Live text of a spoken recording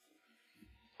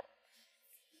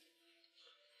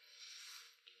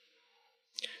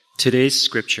Today's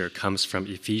scripture comes from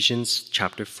Ephesians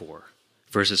chapter 4,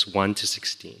 verses 1 to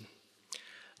 16.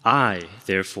 I,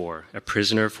 therefore, a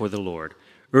prisoner for the Lord,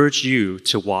 urge you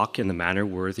to walk in the manner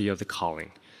worthy of the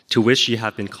calling to which ye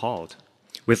have been called,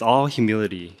 with all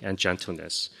humility and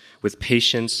gentleness, with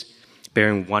patience,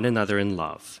 bearing one another in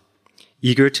love,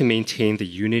 eager to maintain the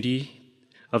unity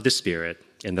of the Spirit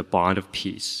in the bond of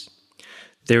peace.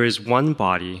 There is one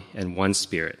body and one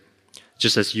Spirit,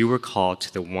 just as you were called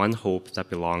to the one hope that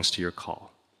belongs to your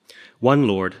call. One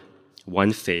Lord,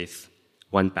 one faith,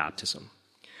 one baptism,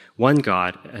 one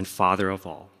God and Father of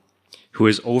all, who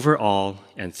is over all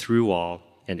and through all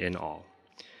and in all.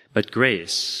 But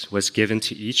grace was given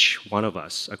to each one of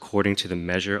us according to the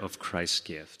measure of Christ's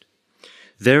gift.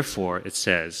 Therefore, it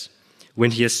says,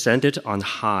 when he ascended on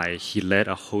high, he led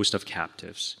a host of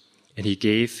captives, and he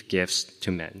gave gifts to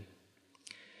men.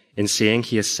 In saying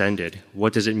he ascended,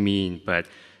 what does it mean but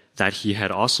that he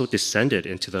had also descended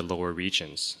into the lower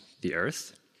regions, the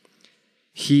earth?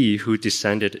 He who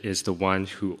descended is the one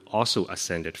who also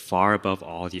ascended far above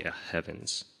all the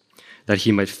heavens, that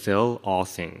he might fill all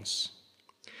things.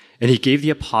 And he gave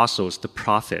the apostles, the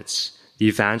prophets, the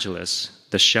evangelists,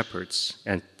 the shepherds,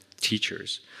 and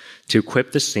teachers to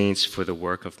equip the saints for the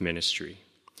work of ministry,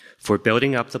 for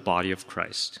building up the body of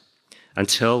Christ,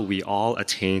 until we all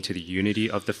attain to the unity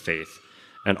of the faith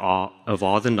and of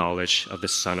all the knowledge of the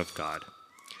Son of God,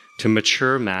 to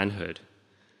mature manhood,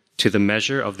 to the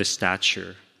measure of the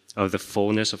stature of the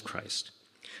fullness of Christ,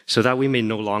 so that we may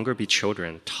no longer be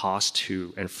children tossed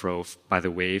to and fro by the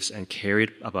waves and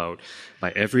carried about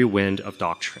by every wind of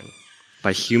doctrine,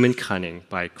 by human cunning,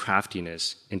 by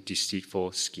craftiness and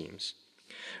deceitful schemes.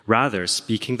 Rather,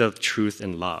 speaking the truth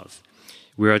in love,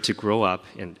 we are to grow up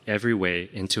in every way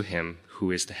into him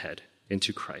who is the head,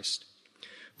 into Christ,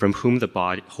 from whom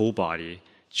the whole body,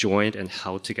 joined and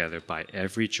held together by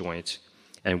every joint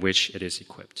and which it is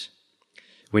equipped,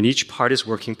 when each part is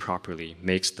working properly,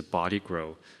 makes the body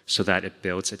grow so that it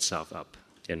builds itself up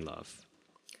in love.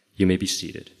 You may be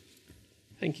seated.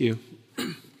 Thank you.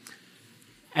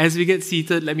 As we get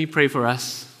seated, let me pray for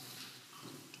us.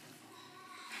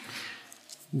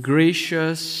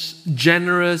 Gracious,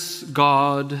 generous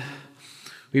God,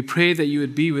 we pray that you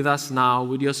would be with us now.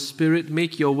 Would your Spirit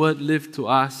make your word live to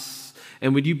us?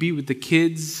 And would you be with the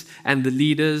kids and the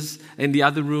leaders in the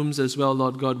other rooms as well,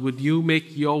 Lord God? Would you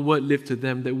make your word live to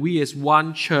them, that we as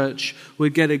one church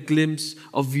would get a glimpse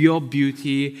of your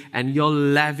beauty and your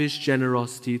lavish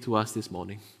generosity to us this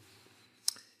morning.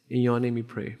 In your name we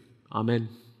pray. Amen.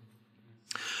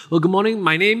 Well, good morning.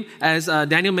 My name, as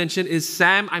Daniel mentioned, is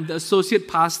Sam. I'm the associate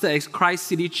pastor at Christ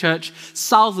City Church,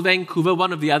 South Vancouver,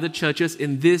 one of the other churches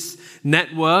in this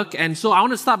network. And so I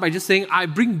want to start by just saying I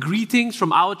bring greetings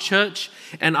from our church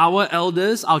and our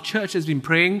elders. Our church has been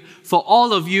praying for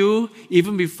all of you,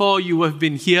 even before you have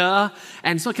been here.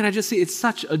 And so can I just say it's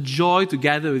such a joy to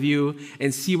gather with you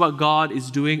and see what God is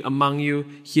doing among you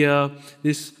here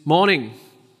this morning.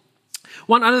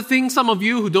 One other thing, some of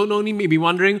you who don't know me may be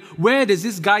wondering, where does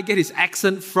this guy get his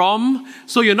accent from?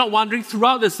 So you're not wondering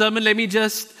throughout the sermon, let me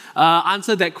just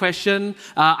answer that question.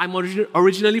 I'm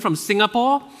originally from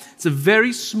Singapore. It's a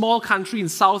very small country in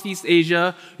Southeast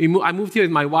Asia. I moved here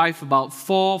with my wife about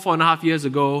 4.5 years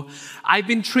ago. I've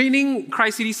been training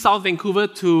Christ City South Vancouver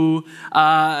to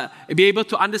be able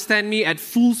to understand me at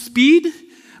full speed.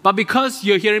 But because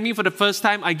you're hearing me for the first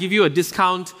time, I give you a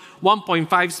discount,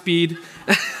 1.5 speed.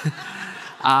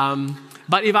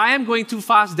 But if I am going too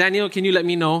fast, Daniel, can you let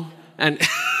me know? And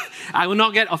I will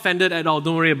not get offended at all.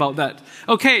 Don't worry about that.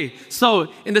 Okay,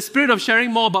 so in the spirit of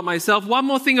sharing more about myself, one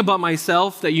more thing about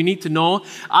myself that you need to know.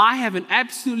 I have an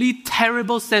absolutely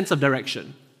terrible sense of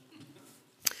direction.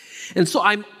 And so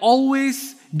I'm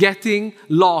always getting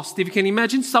lost. If you can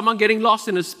imagine someone getting lost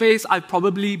in a space, I've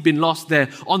probably been lost there.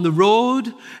 On the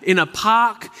road, in a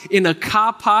park, in a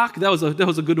car park, that was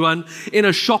a good one, in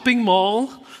a shopping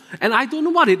mall. And I don't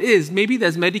know what it is. Maybe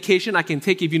there's medication I can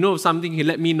take. If you know of something, you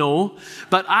let me know.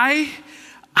 But I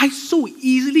so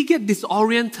easily get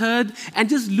disoriented and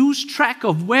just lose track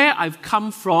of where I've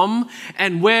come from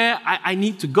and where I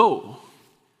need to go.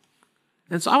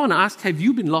 And so I want to ask, have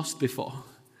you been lost before?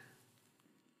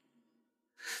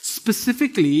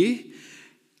 Specifically,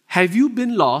 have you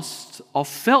been lost or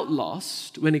felt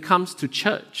lost when it comes to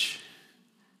church?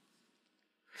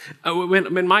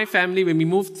 When my family, when we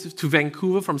moved to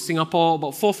Vancouver from Singapore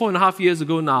about 4.5 years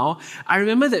ago now, I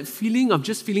remember that feeling of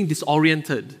just feeling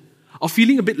disoriented or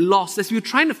feeling a bit lost as we were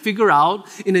trying to figure out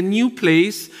in a new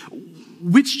place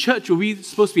which church were we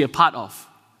supposed to be a part of.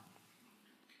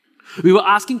 We were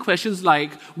asking questions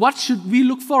like, what should we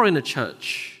look for in a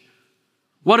church?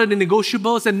 What are the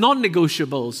negotiables and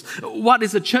non-negotiables? What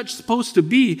is a church supposed to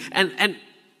be? And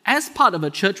as part of a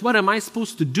church, what am I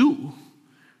supposed to do?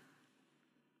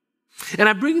 And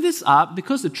I bring this up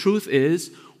because the truth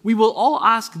is, we will all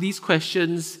ask these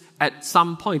questions at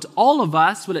some point. All of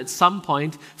us will at some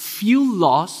point feel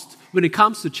lost when it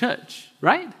comes to church,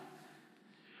 right?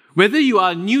 Whether you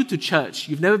are new to church,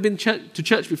 you've never been to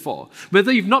church before,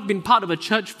 whether you've not been part of a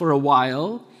church for a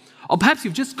while, or perhaps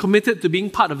you've just committed to being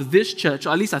part of this church, or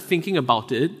at least are thinking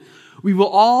about it, we will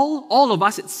all of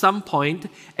us at some point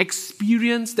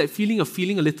experience that feeling of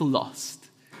feeling a little lost,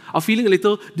 of feeling a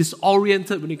little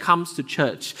disoriented when it comes to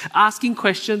church, asking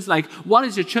questions like, what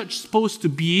is your church supposed to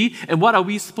be, and what are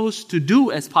we supposed to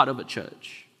do as part of a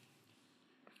church?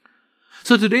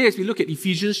 So today, as we look at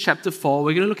Ephesians chapter 4,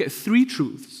 we're going to look at three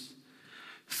truths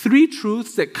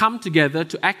that come together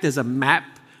to act as a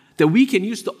map that we can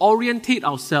use to orientate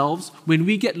ourselves when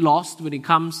we get lost when it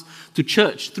comes to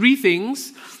church. Three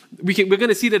things. We're going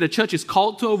to see that the church is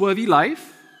called to a worthy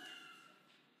life,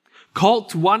 called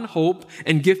to one hope,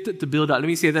 and gifted to build up. Let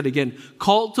me say that again.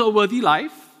 Called to a worthy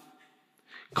life,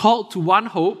 called to one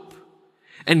hope,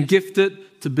 and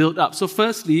gifted to build up. So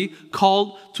firstly,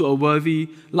 called to a worthy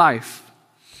life.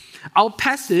 Our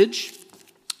passage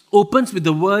opens with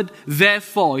the word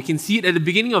therefore. You can see it at the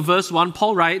beginning of verse 1.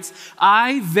 Paul writes,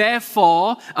 I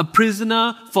therefore, a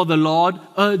prisoner for the Lord,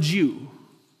 urge you.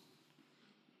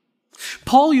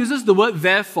 Paul uses the word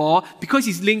therefore because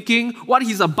he's linking what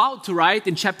he's about to write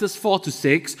in chapters 4 to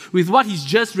 6 with what he's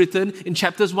just written in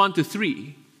chapters 1 to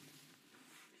 3.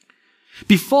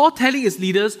 Before telling his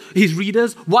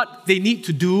readers what they need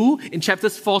to do in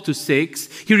chapters 4 to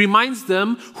 6, he reminds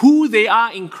them who they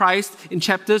are in Christ in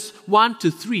chapters 1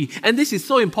 to 3. And this is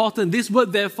so important, this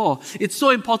word therefore. It's so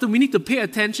important, we need to pay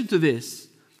attention to this.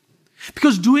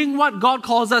 Because doing what God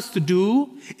calls us to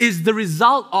do is the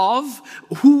result of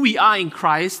who we are in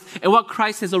Christ and what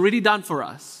Christ has already done for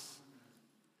us.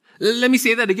 Let me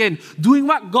say that again. Doing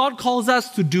what God calls us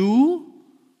to do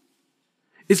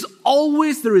is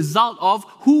always the result of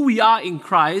who we are in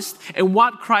Christ and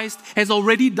what Christ has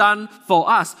already done for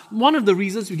us. One of the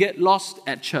reasons we get lost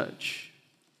at church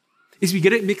is we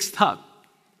get it mixed up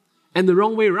and the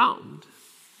wrong way around.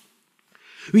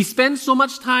 We spend so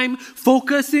much time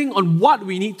focusing on what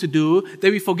we need to do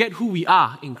that we forget who we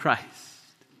are in Christ.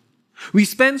 We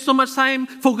spend so much time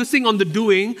focusing on the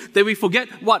doing that we forget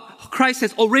what Christ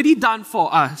has already done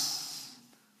for us.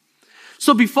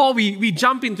 So before we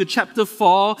jump into chapter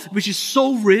 4, which is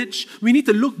so rich, we need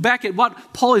to look back at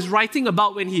what Paul is writing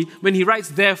about when he writes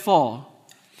therefore.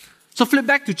 So flip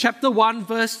back to chapter 1,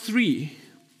 verse 3.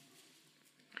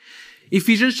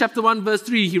 Ephesians chapter 1, verse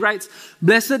 3, he writes,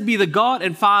 Blessed be the God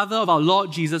and Father of our Lord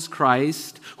Jesus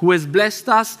Christ, who has blessed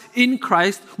us in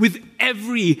Christ with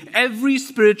every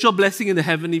spiritual blessing in the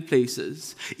heavenly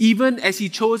places, even as he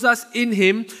chose us in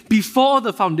him before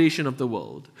the foundation of the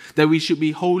world, that we should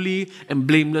be holy and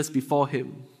blameless before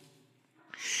him.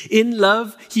 In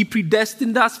love, he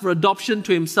predestined us for adoption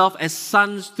to himself as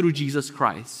sons through Jesus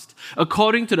Christ,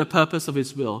 according to the purpose of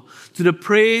his will, to the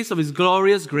praise of his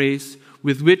glorious grace,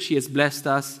 with which he has blessed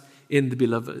us in the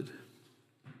beloved.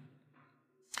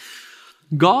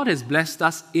 God has blessed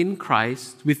us in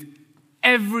Christ with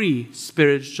every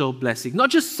spiritual blessing. Not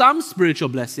just some spiritual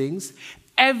blessings,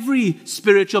 every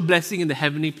spiritual blessing in the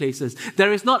heavenly places.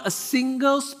 There is not a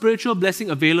single spiritual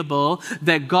blessing available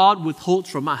that God withholds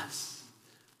from us,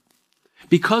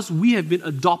 because we have been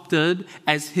adopted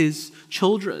as his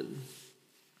children.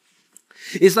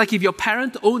 It's like if your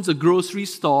parent owns a grocery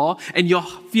store and you're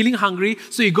feeling hungry,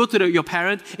 so you go to your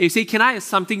parent and you say, can I have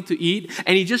something to eat?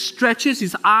 And he just stretches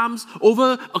his arms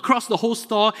across the whole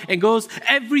store and goes,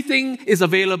 everything is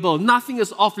available. Nothing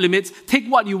is off limits. Take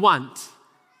what you want.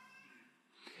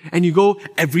 And you go,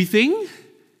 everything?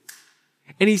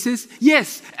 And he says,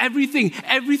 yes, everything.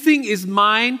 Everything is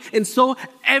mine, and so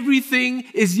everything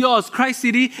is yours. Christ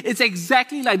City, it's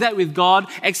exactly like that with God,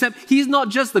 except he's not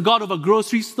just the God of a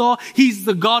grocery store, he's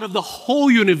the God of the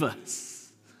whole universe.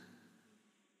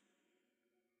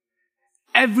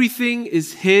 Everything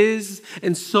is his,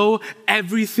 and so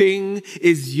everything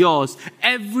is yours.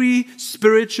 Every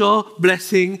spiritual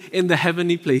blessing in the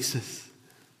heavenly places.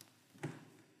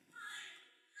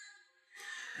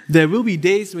 There will be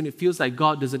days when it feels like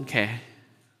God doesn't care.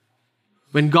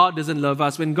 When God doesn't love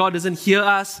us, when God doesn't hear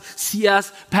us, see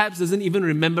us, perhaps doesn't even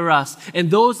remember us. And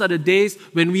those are the days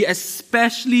when we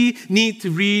especially need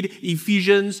to read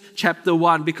Ephesians chapter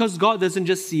 1, because God doesn't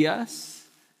just see us.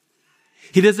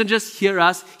 He doesn't just hear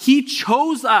us. He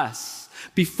chose us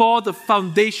before the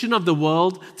foundation of the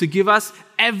world to give us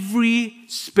every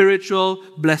spiritual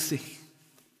blessing.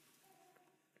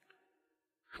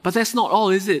 But that's not all,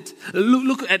 is it?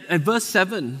 Look at verse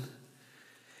 7.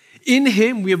 In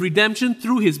him we have redemption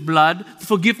through his blood, the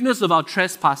forgiveness of our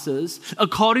trespasses,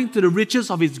 according to the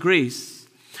riches of his grace,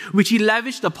 which he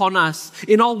lavished upon us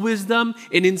in all wisdom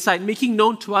and insight, making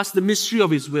known to us the mystery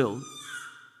of his will,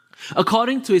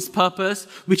 according to his purpose,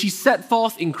 which he set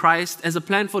forth in Christ as a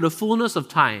plan for the fullness of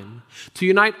time, to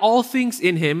unite all things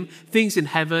in him, things in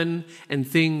heaven and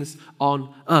things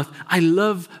on earth. I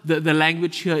love the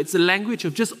language here. It's a language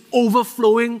of just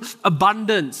overflowing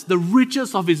abundance, the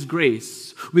riches of his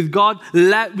grace, which God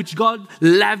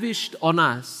lavished on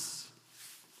us.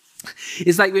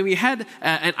 It's like when we had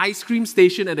an ice cream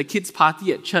station at a kids'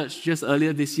 party at church just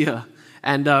earlier this year.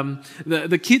 And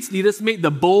the kids' leaders made the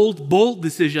bold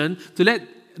decision to let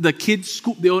the kids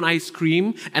scoop their own ice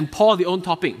cream and pour their own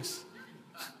toppings.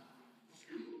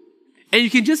 And you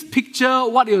can just picture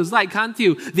what it was like, can't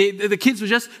you? The kids were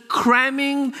just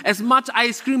cramming as much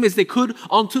ice cream as they could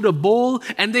onto the bowl,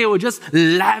 and they were just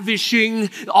lavishing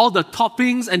all the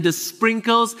toppings and the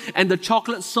sprinkles and the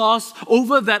chocolate sauce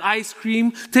over that ice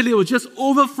cream till it was just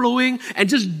overflowing and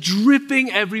just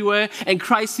dripping everywhere. And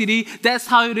Christ City, that's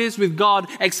how it is with God,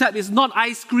 except it's not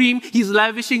ice cream He's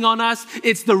lavishing on us,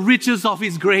 it's the riches of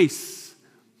His grace.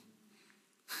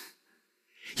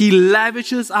 He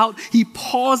lavishes out, He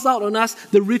pours out on us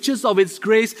the riches of His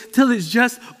grace till it's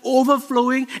just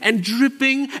overflowing and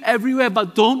dripping everywhere.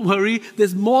 But don't worry,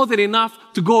 there's more than enough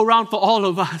to go around for all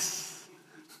of us.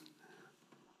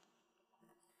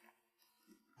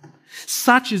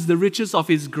 Such is the riches of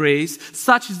His grace,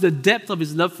 such is the depth of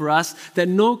His love for us, that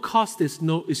no cost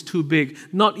is too big,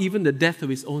 not even the death of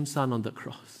His own Son on the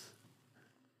cross.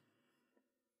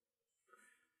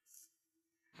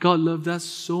 God loved us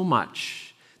so much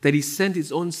that He sent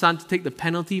His own Son to take the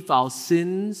penalty for our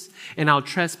sins and our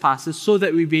trespasses so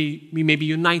that we may be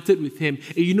united with Him.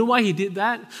 And you know why He did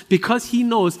that? Because He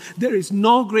knows there is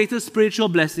no greater spiritual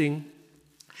blessing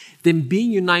than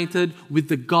being united with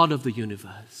the God of the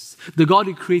universe. The God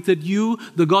who created you,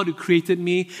 the God who created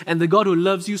me, and the God who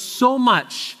loves you so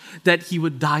much that He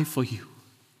would die for you.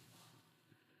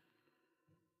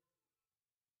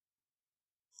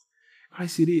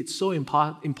 Christ City, it's so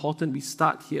important we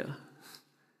start here.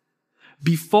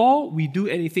 Before we do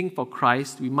anything for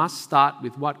Christ, we must start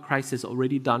with what Christ has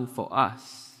already done for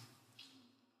us.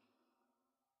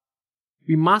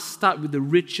 We must start with the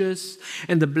riches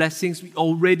and the blessings we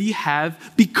already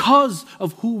have because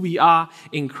of who we are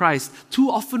in Christ.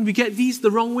 Too often we get these the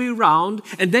wrong way around,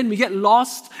 and then we get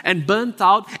lost and burnt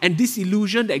out and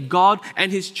disillusioned at God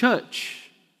and His church.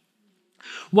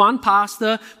 One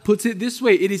pastor puts it this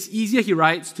way: it is easier, he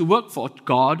writes, to work for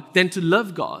God than to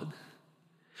love God.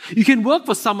 You can work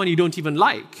for someone you don't even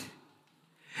like.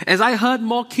 As I heard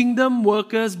more kingdom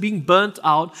workers being burnt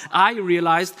out, I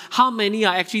realized how many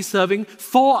are actually serving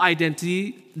for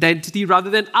identity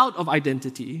rather than out of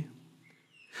identity.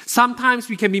 Sometimes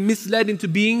we can be misled into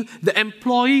being the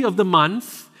employee of the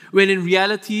month, when in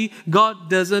reality, God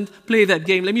doesn't play that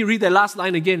game. Let me read that last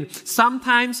line again.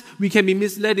 Sometimes we can be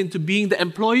misled into being the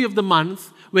employee of the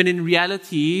month, when in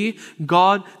reality,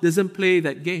 God doesn't play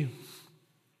that game.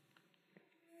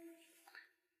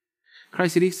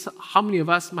 Christ City, how many of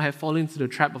us might have fallen into the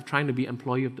trap of trying to be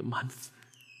employee of the month?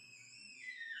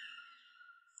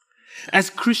 As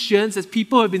Christians, as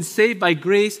people who have been saved by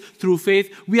grace through faith,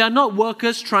 we are not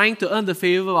workers trying to earn the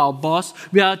favor of our boss.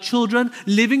 We are children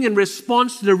living in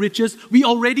response to the riches we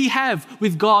already have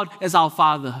with God as our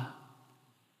Father.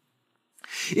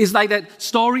 It's like that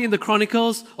story in the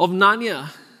Chronicles of Narnia.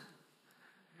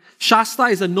 Shasta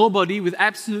is a nobody with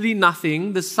absolutely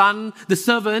nothing, the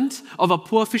servant of a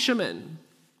poor fisherman.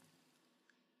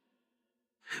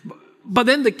 But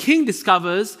then the king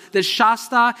discovers that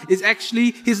Shasta is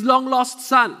actually his long-lost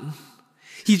son.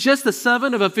 He's just the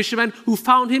servant of a fisherman who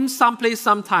found him someplace,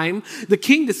 sometime. The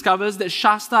king discovers that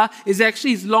Shasta is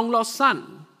actually his long-lost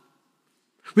son,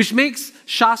 which makes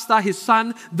Shasta, his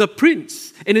son, the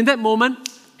prince. And in that moment,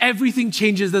 everything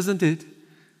changes, doesn't it?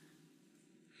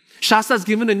 Shasta is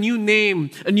given a new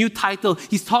name, a new title.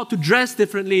 He's taught to dress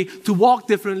differently, to walk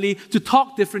differently, to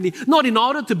talk differently, not in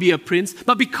order to be a prince,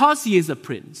 but because he is a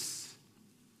prince.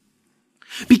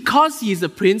 Because he is a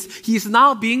prince, he is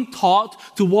now being taught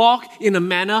to walk in a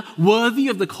manner worthy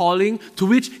of the calling to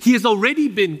which he has already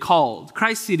been called.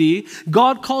 Christ City,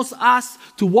 God calls us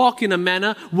to walk in a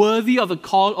manner worthy of the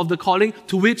calling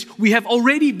to which we have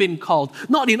already been called.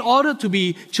 Not in order to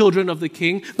be children of the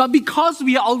King, but because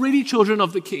we are already children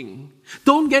of the King.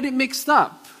 Don't get it mixed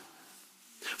up.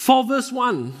 4 verse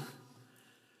 1.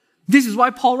 This is why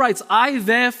Paul writes, I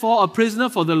therefore, a prisoner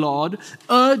for the Lord,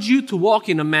 urge you to walk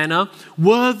in a manner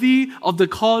worthy of the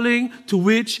calling to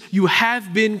which you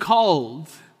have been called.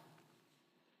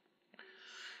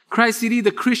 Christ City,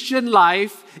 the Christian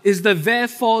life is the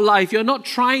therefore life. You're not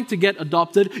trying to get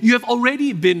adopted. You have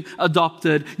already been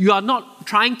adopted. You are not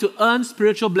trying to earn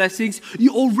spiritual blessings.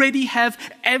 You already have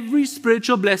every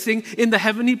spiritual blessing in the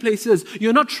heavenly places.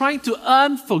 You're not trying to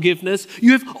earn forgiveness.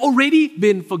 You have already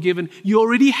been forgiven. You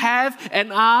already have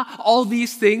and are all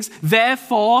these things.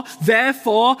 Therefore,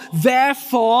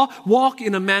 walk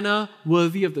in a manner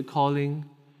worthy of the calling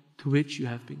to which you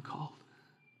have been called.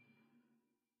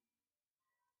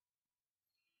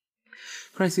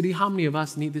 Christ City, how many of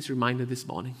us need this reminder this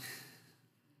morning?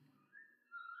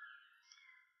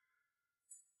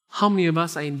 How many of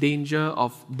us are in danger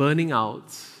of burning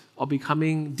out or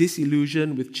becoming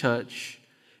disillusioned with church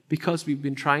because we've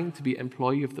been trying to be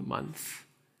employee of the month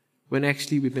when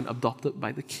actually we've been adopted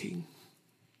by the King?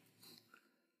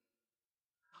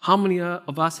 How many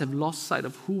of us have lost sight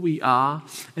of who we are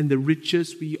and the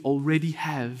riches we already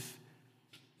have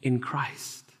in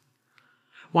Christ?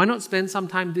 Why not spend some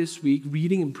time this week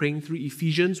reading and praying through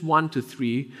Ephesians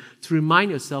 1-3 to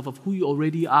remind yourself of who you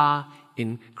already are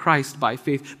in Christ by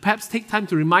faith? Perhaps take time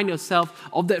to remind yourself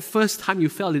of that first time you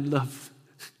fell in love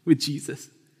with Jesus.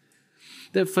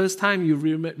 That first time you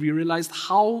realized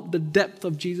how the depth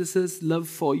of Jesus' love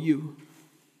for you.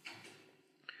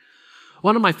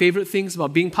 One of my favorite things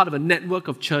about being part of a network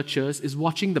of churches is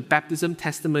watching the baptism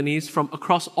testimonies from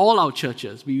across all our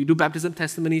churches. We do baptism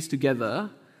testimonies together.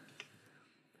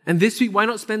 And this week, why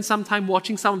not spend some time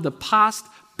watching some of the past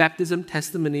baptism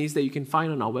testimonies that you can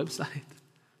find on our website?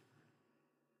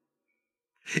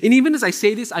 And even as I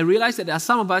say this, I realize that there are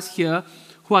some of us here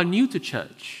who are new to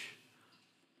church.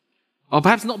 Or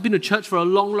perhaps not been to church for a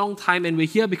long, long time, and we're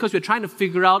here because we're trying to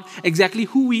figure out exactly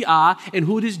who we are and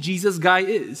who this Jesus guy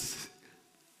is.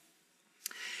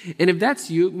 And if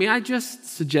that's you, may I just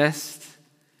suggest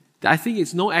that I think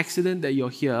it's no accident that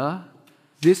you're here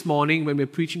this morning when we're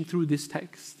preaching through this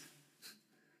text.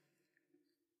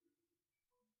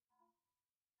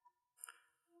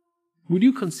 Would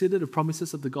you consider the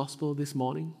promises of the gospel this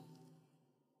morning?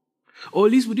 Or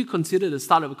at least would you consider the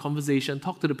start of a conversation?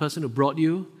 Talk to the person who brought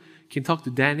you. You can talk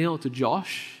to Daniel or to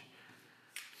Josh.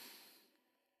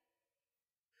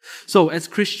 So as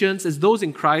Christians, as those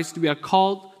in Christ, we are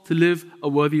called to live a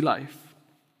worthy life.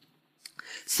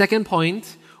 Second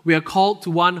point, we are called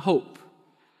to one hope.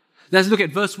 Let's look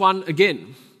at verse 1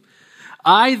 again.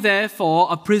 I, therefore,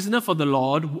 a prisoner for the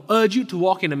Lord, urge you to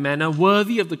walk in a manner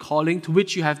worthy of the calling to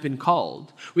which you have been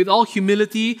called, with all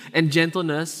humility and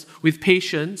gentleness, with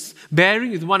patience,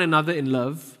 bearing with one another in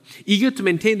love, eager to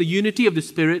maintain the unity of the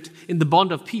Spirit in the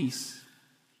bond of peace.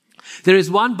 There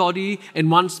is one body and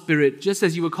one Spirit, just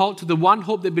as you were called to the one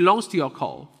hope that belongs to your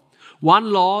call.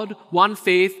 One Lord, one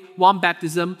faith, one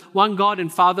baptism, one God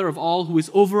and Father of all, who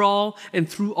is over all and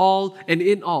through all and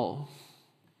in all.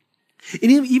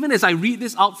 And even as I read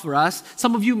this out for us,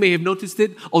 some of you may have noticed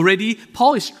it already,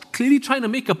 Paul is clearly trying to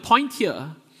make a point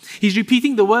here. He's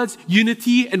repeating the words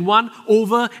unity and one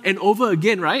over and over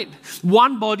again, right?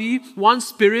 One body, one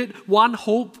Spirit, one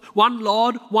hope, one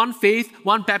Lord, one faith,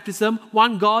 one baptism,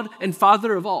 one God and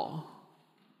Father of all.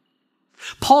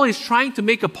 Paul is trying to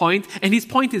make a point, and his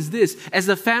point is this: as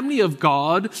a family of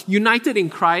God, united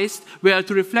in Christ, we are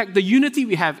to reflect the unity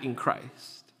we have in Christ.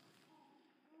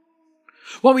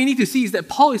 What we need to see is that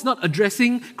Paul is not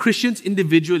addressing Christians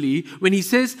individually when he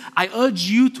says, I urge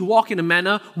you to walk in a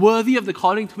manner worthy of the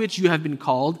calling to which you have been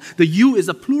called. The you is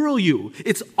a plural you.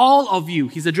 It's all of you.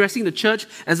 He's addressing the church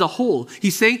as a whole.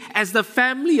 He's saying, as the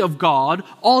family of God,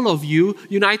 all of you,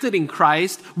 united in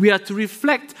Christ, we are to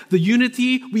reflect the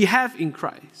unity we have in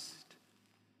Christ.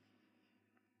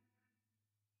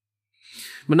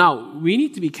 But now, we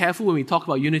need to be careful when we talk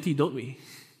about unity, don't we?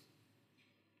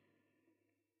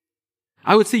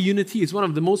 I would say unity is one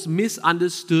of the most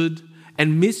misunderstood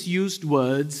and misused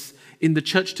words in the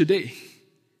church today.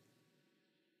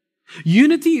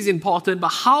 Unity is important, but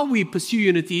how we pursue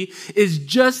unity is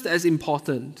just as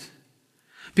important.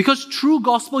 Because true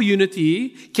gospel unity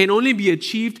can only be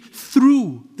achieved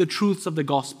through the truths of the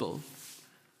gospel.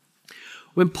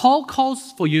 When Paul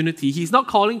calls for unity, he's not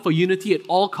calling for unity at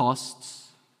all costs.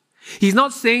 He's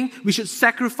not saying we should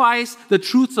sacrifice the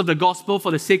truths of the gospel for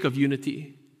the sake of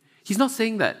unity. He's not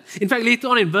saying that. In fact, later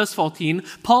on in verse 14,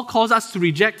 Paul calls us to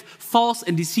reject false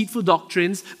and deceitful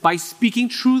doctrines by speaking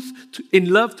truth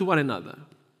in love to one another.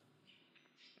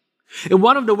 And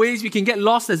one of the ways we can get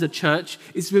lost as a church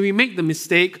is when we make the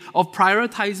mistake of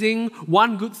prioritizing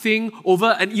one good thing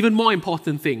over an even more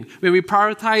important thing, when we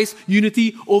prioritize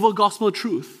unity over gospel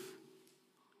truth.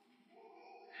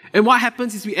 And what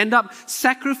happens is we end up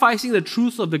sacrificing the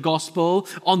truth of the gospel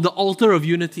on the altar of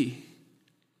unity.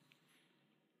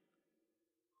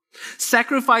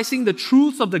 Sacrificing the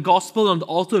truth of the gospel on the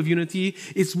altar of unity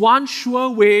is one sure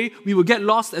way we will get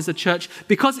lost as a church,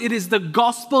 because it is the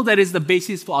gospel that is the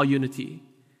basis for our unity.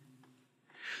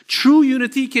 True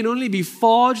unity can only be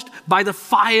forged by the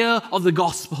fire of the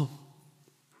gospel.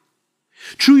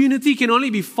 True unity can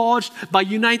only be forged by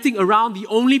uniting around the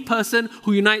only person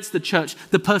who unites the church,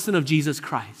 the person of Jesus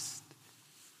Christ.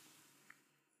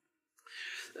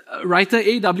 Writer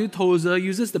A.W. Tozer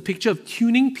uses the picture of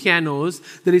tuning pianos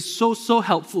that is so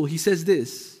helpful. He says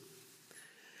this: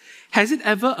 has it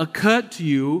ever occurred to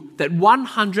you that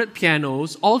 100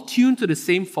 pianos, all tuned to the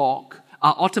same fork,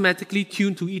 are automatically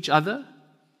tuned to each other?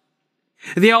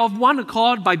 They are of one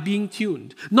accord by being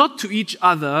tuned, not to each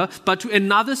other, but to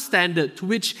another standard to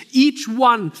which each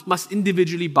one must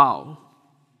individually bow.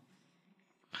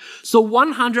 So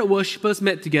 100 worshippers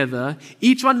met together,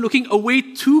 each one looking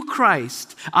away to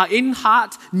Christ, are in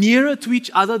heart nearer to each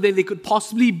other than they could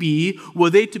possibly be, were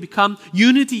they to become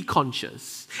unity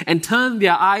conscious and turn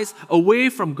their eyes away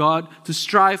from God to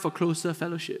strive for closer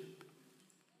fellowship.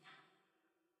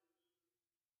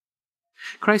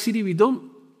 Christ City, we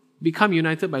don't become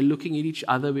united by looking at each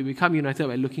other, we become united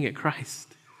by looking at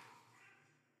Christ.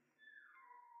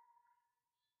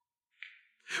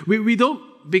 We don't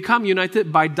become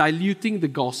united by diluting the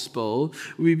gospel,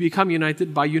 we become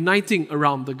united by uniting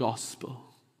around the gospel.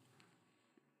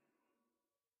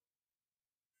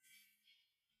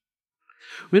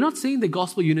 We're not saying that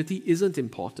gospel unity isn't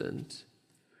important.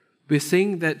 We're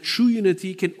saying that true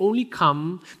unity can only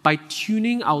come by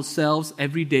tuning ourselves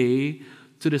every day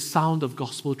to the sound of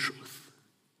gospel truth.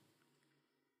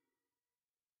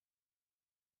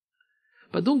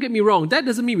 But don't get me wrong, that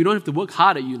doesn't mean we don't have to work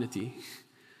hard at unity.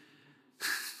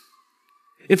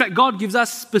 In fact, God gives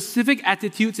us specific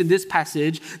attitudes in this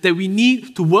passage that we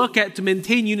need to work at to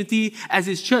maintain unity as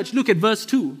His church. Look at verse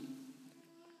 2.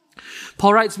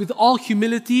 Paul writes, with all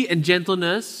humility and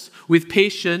gentleness, with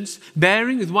patience,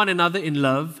 bearing with one another in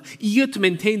love, eager to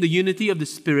maintain the unity of the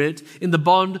Spirit in the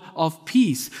bond of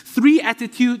peace. 3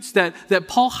 attitudes that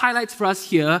Paul highlights for us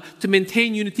here to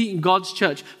maintain unity in God's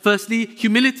church. Firstly,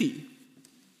 humility.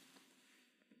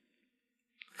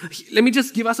 Let me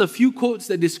just give us a few quotes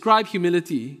that describe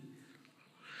humility.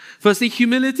 Firstly,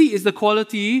 humility is the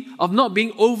quality of not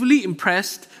being overly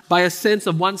impressed by a sense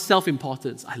of one's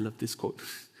self-importance. I love this quote.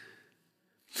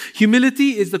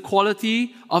 Humility is the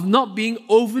quality of not being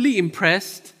overly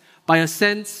impressed by a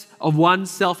sense of one's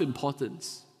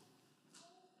self-importance.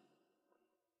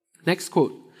 Next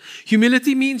quote.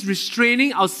 Humility means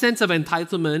restraining our sense of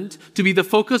entitlement to be the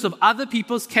focus of other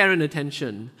people's care and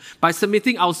attention by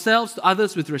submitting ourselves to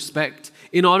others with respect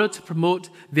in order to promote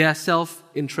their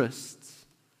self-interests.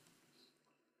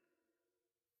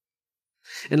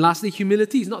 And lastly,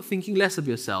 humility is not thinking less of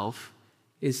yourself,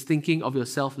 it's thinking of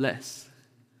yourself less.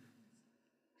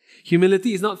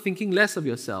 Humility is not thinking less of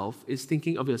yourself, it's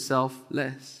thinking of yourself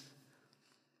less.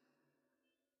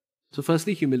 So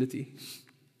firstly, humility.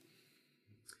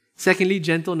 Secondly,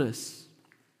 gentleness.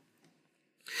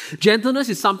 Gentleness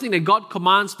is something that God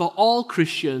commands for all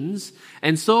Christians,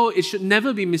 and so it should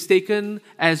never be mistaken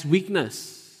as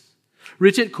weakness.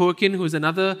 Richard Corkin, who is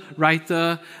another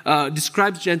writer,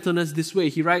 describes gentleness this way.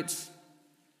 He writes,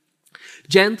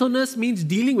 gentleness means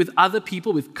dealing with other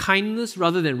people with kindness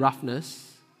rather than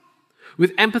roughness,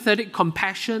 with empathetic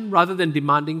compassion rather than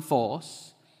demanding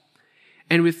force,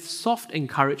 and with soft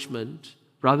encouragement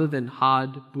rather than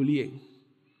hard bullying.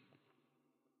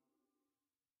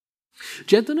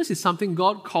 Gentleness is something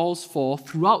God calls for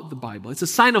throughout the Bible. It's a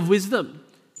sign of wisdom.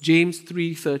 James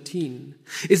 3:13.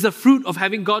 It's the fruit of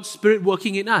having God's Spirit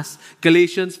working in us.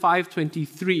 Galatians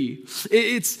 5:23.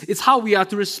 It's how we are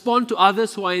to respond to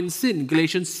others who are in sin.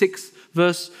 Galatians 6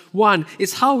 verse 1.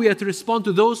 It's how we are to respond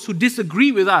to those who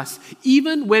disagree with us,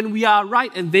 even when we are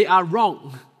right and they are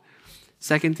wrong.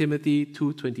 2 Timothy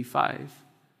 2:25.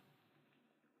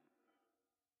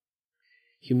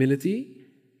 Humility,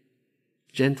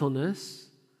 gentleness,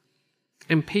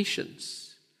 and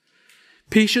patience.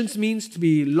 Patience means to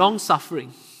be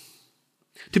long-suffering,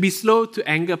 to be slow to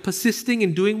anger, persisting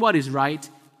in doing what is right,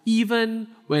 even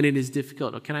when it is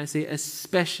difficult. Or can I say,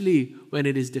 especially when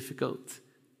it is difficult?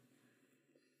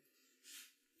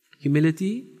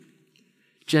 Humility,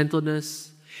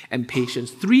 gentleness, and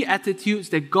patience. 3 attitudes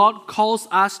that God calls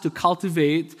us to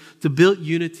cultivate to build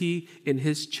unity in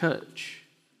His church.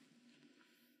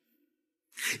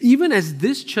 Even as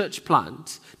this church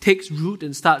plant takes root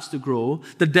and starts to grow,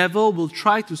 the devil will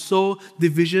try to sow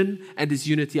division and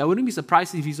disunity. I wouldn't be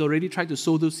surprised if he's already tried to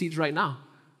sow those seeds right now.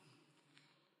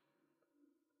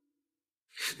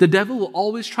 The devil will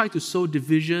always try to sow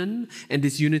division and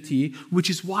disunity, which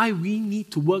is why we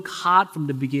need to work hard from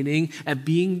the beginning at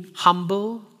being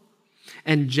humble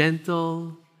and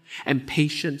gentle and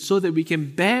patient so that we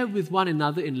can bear with one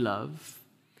another in love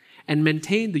and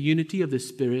maintain the unity of the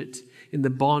Spirit in the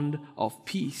bond of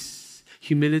peace.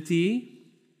 Humility,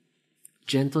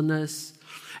 gentleness,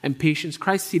 and patience.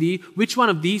 Christ City, which one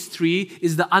of these three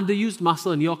is the underused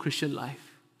muscle in your Christian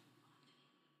life?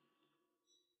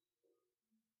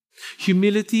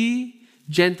 Humility,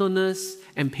 gentleness,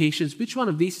 and patience. Which one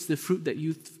of these is the fruit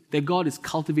that God is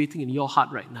cultivating in your heart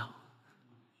right now?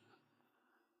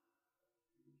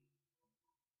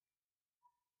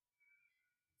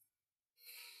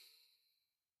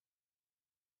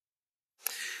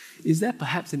 Is there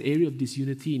perhaps an area of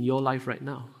disunity in your life right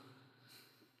now?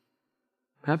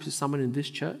 Perhaps it's someone in this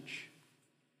church.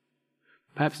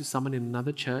 Perhaps it's someone in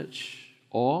another church.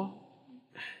 Or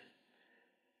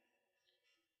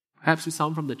perhaps it's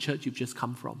someone from the church you've just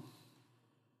come from.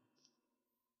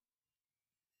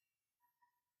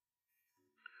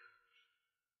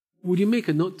 Would you make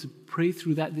a note to pray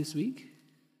through that this week?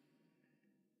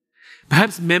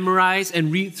 Perhaps memorize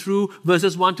and read through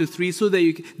verses 1 to 3 so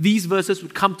that these verses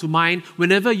would come to mind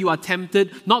whenever you are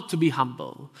tempted not to be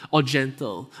humble or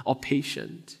gentle or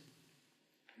patient.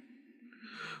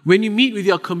 When you meet with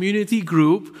your community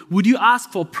group, would you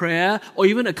ask for prayer or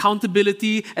even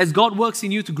accountability as God works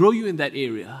in you to grow you in that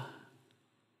area?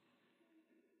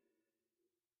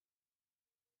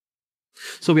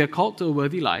 So we are called to a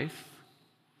worthy life.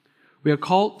 We are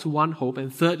called to one hope.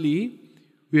 And thirdly,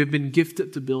 we have been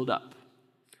gifted to build up.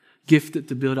 Gifted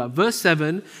to build up. Verse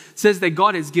 7 says that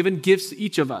God has given gifts to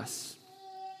each of us.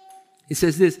 It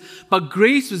says this, but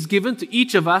grace was given to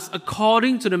each of us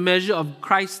according to the measure of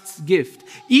Christ's gift.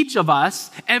 Each of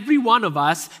us, every one of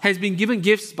us, has been given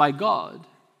gifts by God.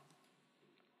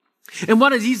 And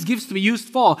what are these gifts to be used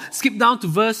for? Skip down to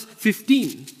verse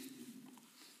 15.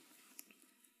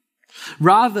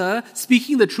 Rather,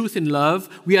 speaking the truth in love,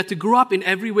 we are to grow up in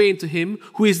every way into Him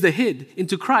who is the head,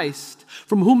 into Christ,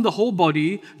 from whom the whole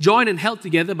body, joined and held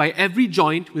together by every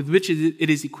joint with which it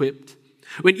is equipped,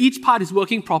 when each part is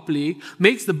working properly,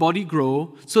 makes the body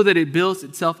grow so that it builds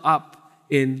itself up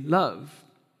in love.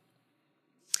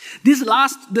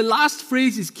 The last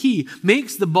phrase is key.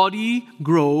 Makes the body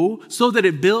grow so that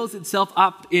it builds itself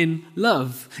up in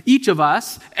love. Each of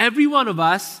us, every one of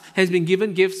us, has been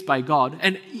given gifts by God.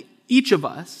 And each of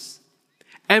us,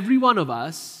 every one of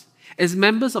us, as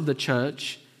members of the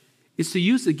church, is to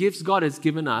use the gifts God has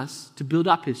given us to build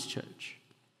up His church.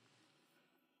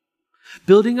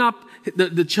 Building up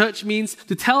the church means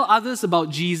to tell others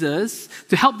about Jesus,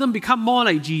 to help them become more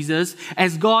like Jesus,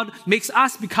 as God makes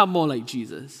us become more like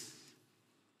Jesus.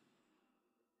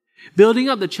 Building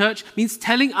up the church means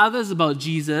telling others about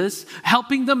Jesus,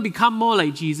 helping them become more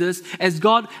like Jesus, as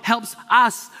God helps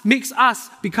us, makes us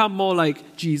become more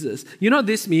like Jesus. You know what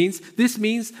this means? This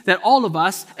means that all of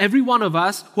us, every one of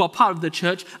us who are part of the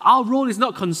church, our role is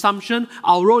not consumption,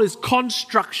 our role is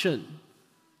construction.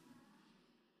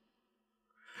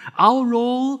 Our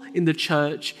role in the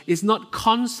church is not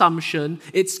consumption,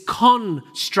 it's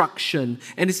construction.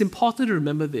 And it's important to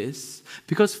remember this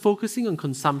because focusing on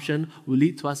consumption will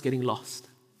lead to us getting lost.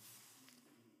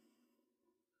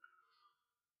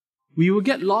 We will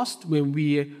get lost when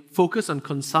we focus on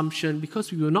consumption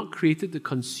because we were not created to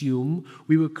consume,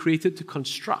 we were created to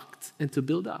construct and to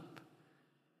build up.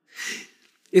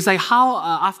 It's like how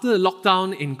after the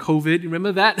lockdown in COVID,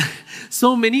 remember that?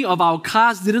 So many of our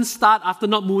cars didn't start after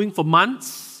not moving for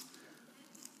months.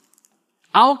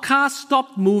 Our cars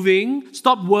stopped moving,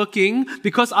 stopped working,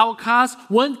 because our cars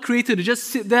weren't created to just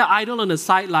sit there idle on the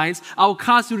sidelines. Our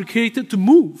cars were created to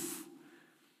move.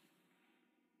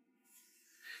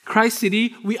 Christ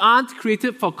City, we aren't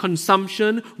created for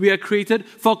consumption, we are created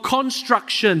for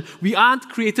construction. We aren't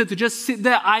created to just sit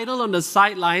there idle on the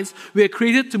sidelines. We are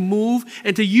created to move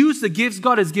and to use the gifts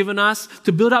God has given us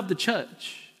to build up the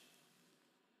church.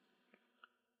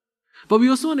 But we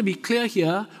also want to be clear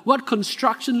here, what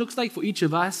construction looks like for each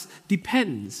of us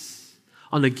depends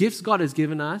on the gifts God has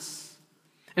given us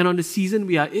and on the season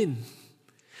we are in.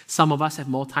 Some of us have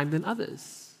more time than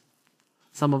others.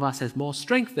 Some of us have more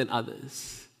strength than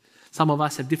others. Some of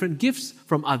us have different gifts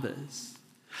from others.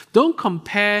 Don't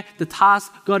compare the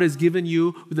task God has given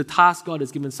you with the task God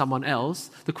has given someone else.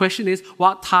 The question is,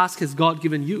 what task has God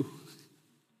given you?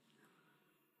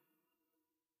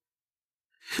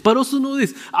 But also know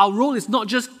this, our role is not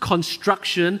just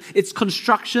construction, it's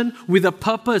construction with a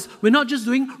purpose. We're not just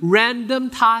doing random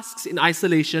tasks in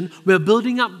isolation, we're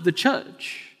building up the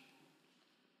church.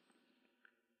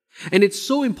 And it's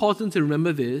so important to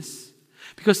remember this,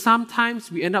 Because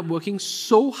sometimes we end up working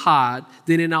so hard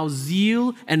that in our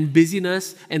zeal and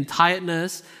busyness and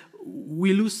tiredness,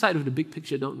 we lose sight of the big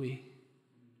picture, don't we?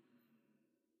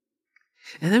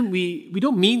 And then we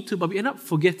don't mean to, but we end up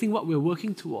forgetting what we're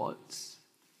working towards.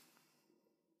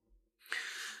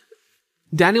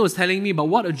 Daniel was telling me about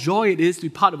what a joy it is to be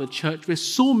part of a church where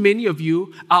so many of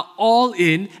you are all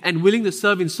in and willing to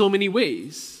serve in so many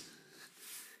ways.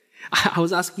 I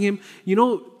was asking him,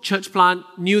 church plant,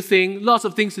 new thing, lots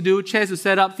of things to do, chairs to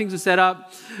set up, things to set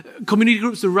up, community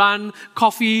groups to run,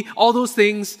 coffee, all those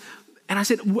things. And I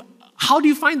said, how do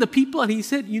you find the people? And he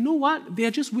said, you know what? They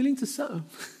are just willing to serve.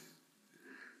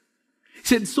 He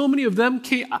said, so many of them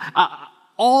are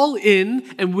all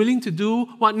in and willing to do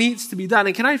what needs to be done.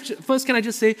 And can I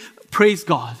just say, praise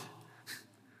God.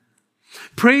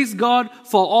 Praise God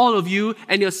for all of you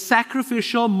and your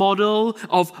sacrificial model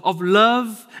of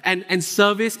love and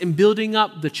service in building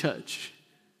up the church.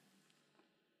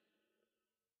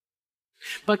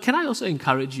 But can I also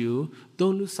encourage you,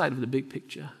 don't lose sight of the big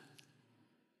picture.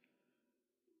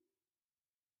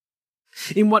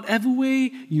 In whatever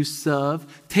way you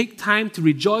serve, take time to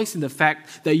rejoice in the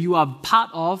fact that you are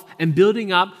part of and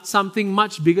building up something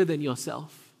much bigger than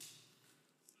yourself.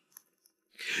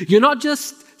 You're not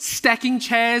just stacking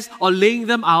chairs or laying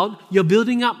them out, you're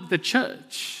building up the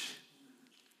church.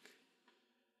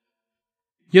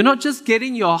 You're not just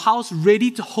getting your house ready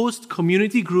to host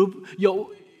community group,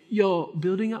 you're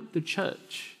building up the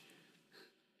church.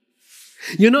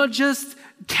 You're not just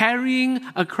carrying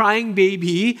a crying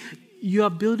baby, you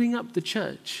are building up the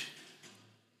church.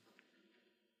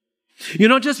 You're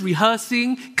not just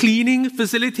rehearsing, cleaning,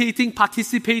 facilitating,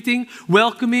 participating,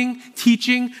 welcoming,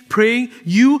 teaching, praying.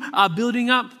 You are building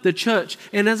up the church.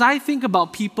 And as I think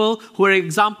about people who are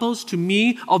examples to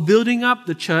me of building up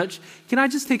the church, can I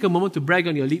just take a moment to brag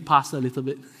on your lead pastor a little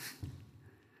bit?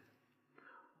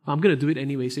 I'm going to do it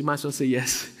anyway, so you might as well say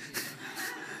yes.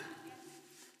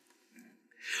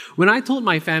 When I told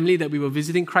my family that we were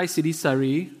visiting Christ City,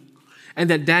 Surrey, and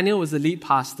that Daniel was the lead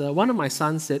pastor, one of my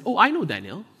sons said, "Oh, I know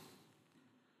Daniel."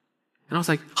 And I was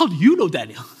like, "How do you know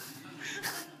Daniel?"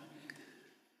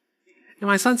 And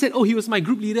my son said, "Oh, he was my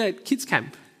group leader at kids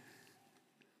camp."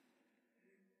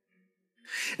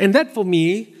 And that for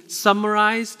me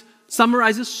summarizes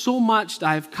so much that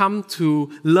I've come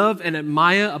to love and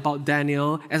admire about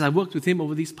Daniel as I worked with him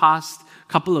over these past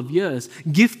couple of years.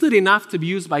 Gifted enough to be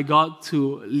used by God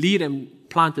to lead and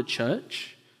plant a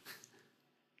church,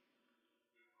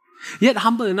 yet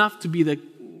humble enough to be the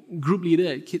group leader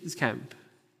at kids camp.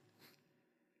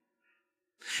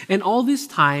 And all this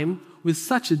time, with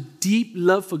such a deep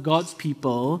love for God's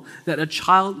people that a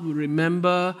child will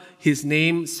remember his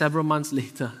name several months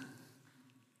later.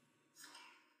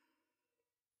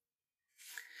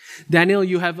 Daniel,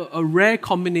 you have a rare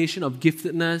combination of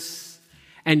giftedness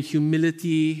and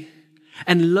humility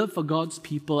and love for God's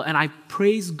people. And I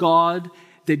praise God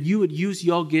that you would use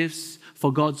your gifts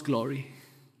for God's glory.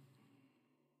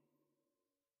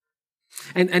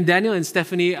 And Daniel and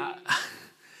Stephanie,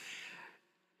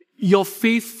 your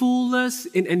faithfulness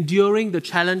in enduring the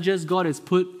challenges God has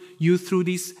put you through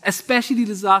these, especially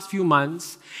these last few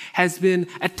months, has been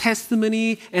a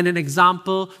testimony and an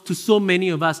example to so many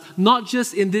of us, not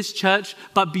just in this church,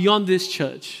 but beyond this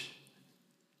church.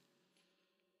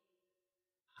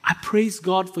 I praise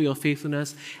God for your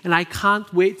faithfulness, and I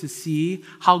can't wait to see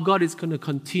how God is going to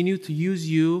continue to use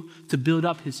you to build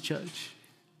up His church.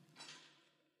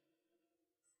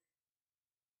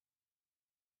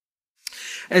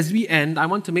 As we end, I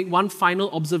want to make one final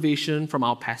observation from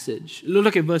our passage.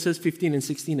 Look at verses 15 and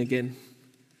 16 again.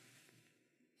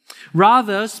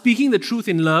 Rather, speaking the truth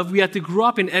in love, we are to grow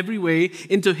up in every way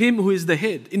into Him who is the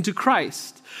head, into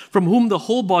Christ, from whom the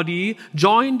whole body,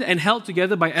 joined and held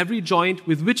together by every joint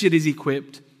with which it is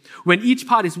equipped, when each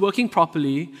part is working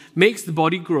properly, makes the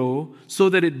body grow so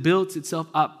that it builds itself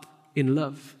up in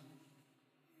love.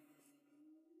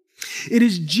 It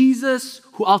is Jesus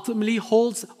who ultimately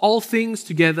holds all things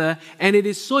together, and it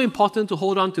is so important to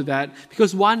hold on to that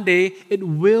because one day it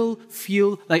will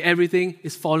feel like everything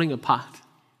is falling apart.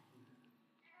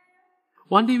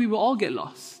 One day we will all get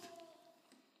lost.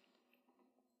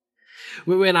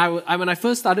 When I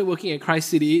first started working at Christ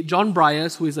City, John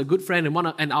Bryars, who is a good friend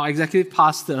and our executive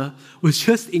pastor, was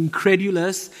just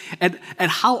incredulous at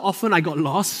how often I got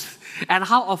lost and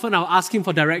how often I would ask him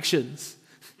for directions.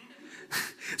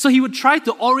 So he would try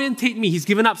to orientate me. He's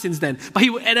given up since then. But he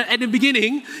would, at the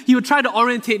beginning, he would try to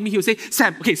orientate me. He would say,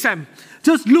 Sam,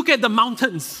 just look at the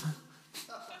mountains.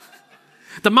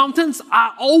 The mountains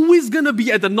are always going to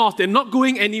be at the north. They're not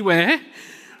going anywhere.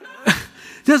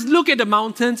 Just look at the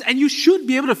mountains and you should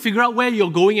be able to figure out where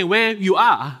you're going and where you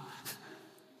are.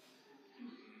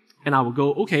 And I will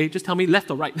go, okay, just tell me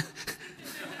left or right.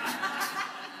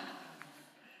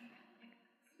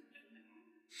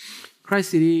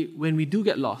 Christ City, when we do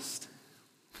get lost,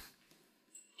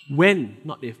 when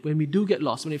we do get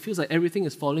lost, when it feels like everything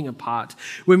is falling apart,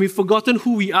 when we've forgotten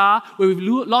who we are, when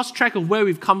we've lost track of where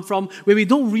we've come from, when we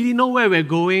don't really know where we're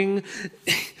going,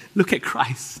 look at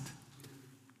Christ.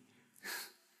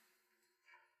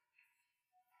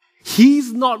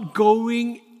 He's not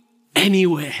going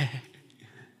anywhere.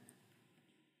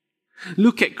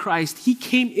 Look at Christ. He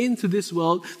came into this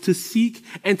world to seek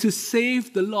and to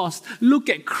save the lost. Look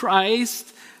at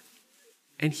Christ,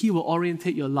 and He will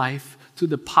orientate your life to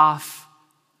the path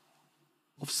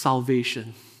of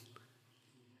salvation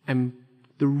and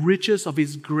the riches of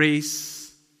His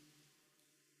grace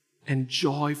and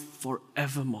joy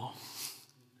forevermore.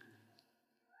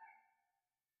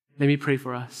 Let me pray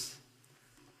for us.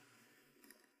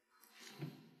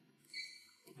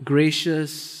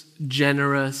 Gracious,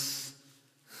 generous,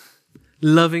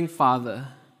 loving Father,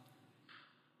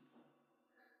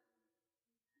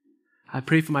 I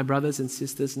pray for my brothers and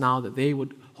sisters now that they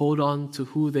would hold on to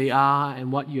who they are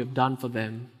and what you have done for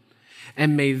them.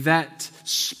 And may that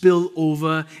spill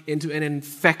over into an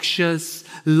infectious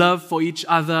love for each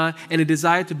other and a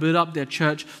desire to build up their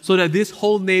church so that this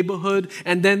whole neighborhood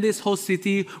and then this whole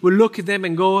city will look at them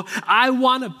and go, I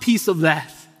want a piece of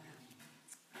that.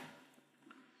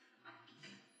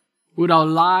 Would our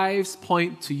lives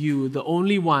point to you, the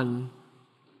only one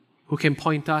who can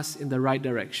point us in the right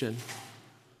direction?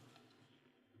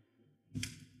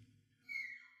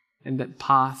 And that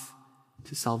path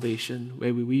to salvation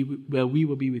where we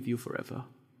will be with you forever.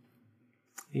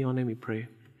 In your name we pray.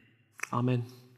 Amen.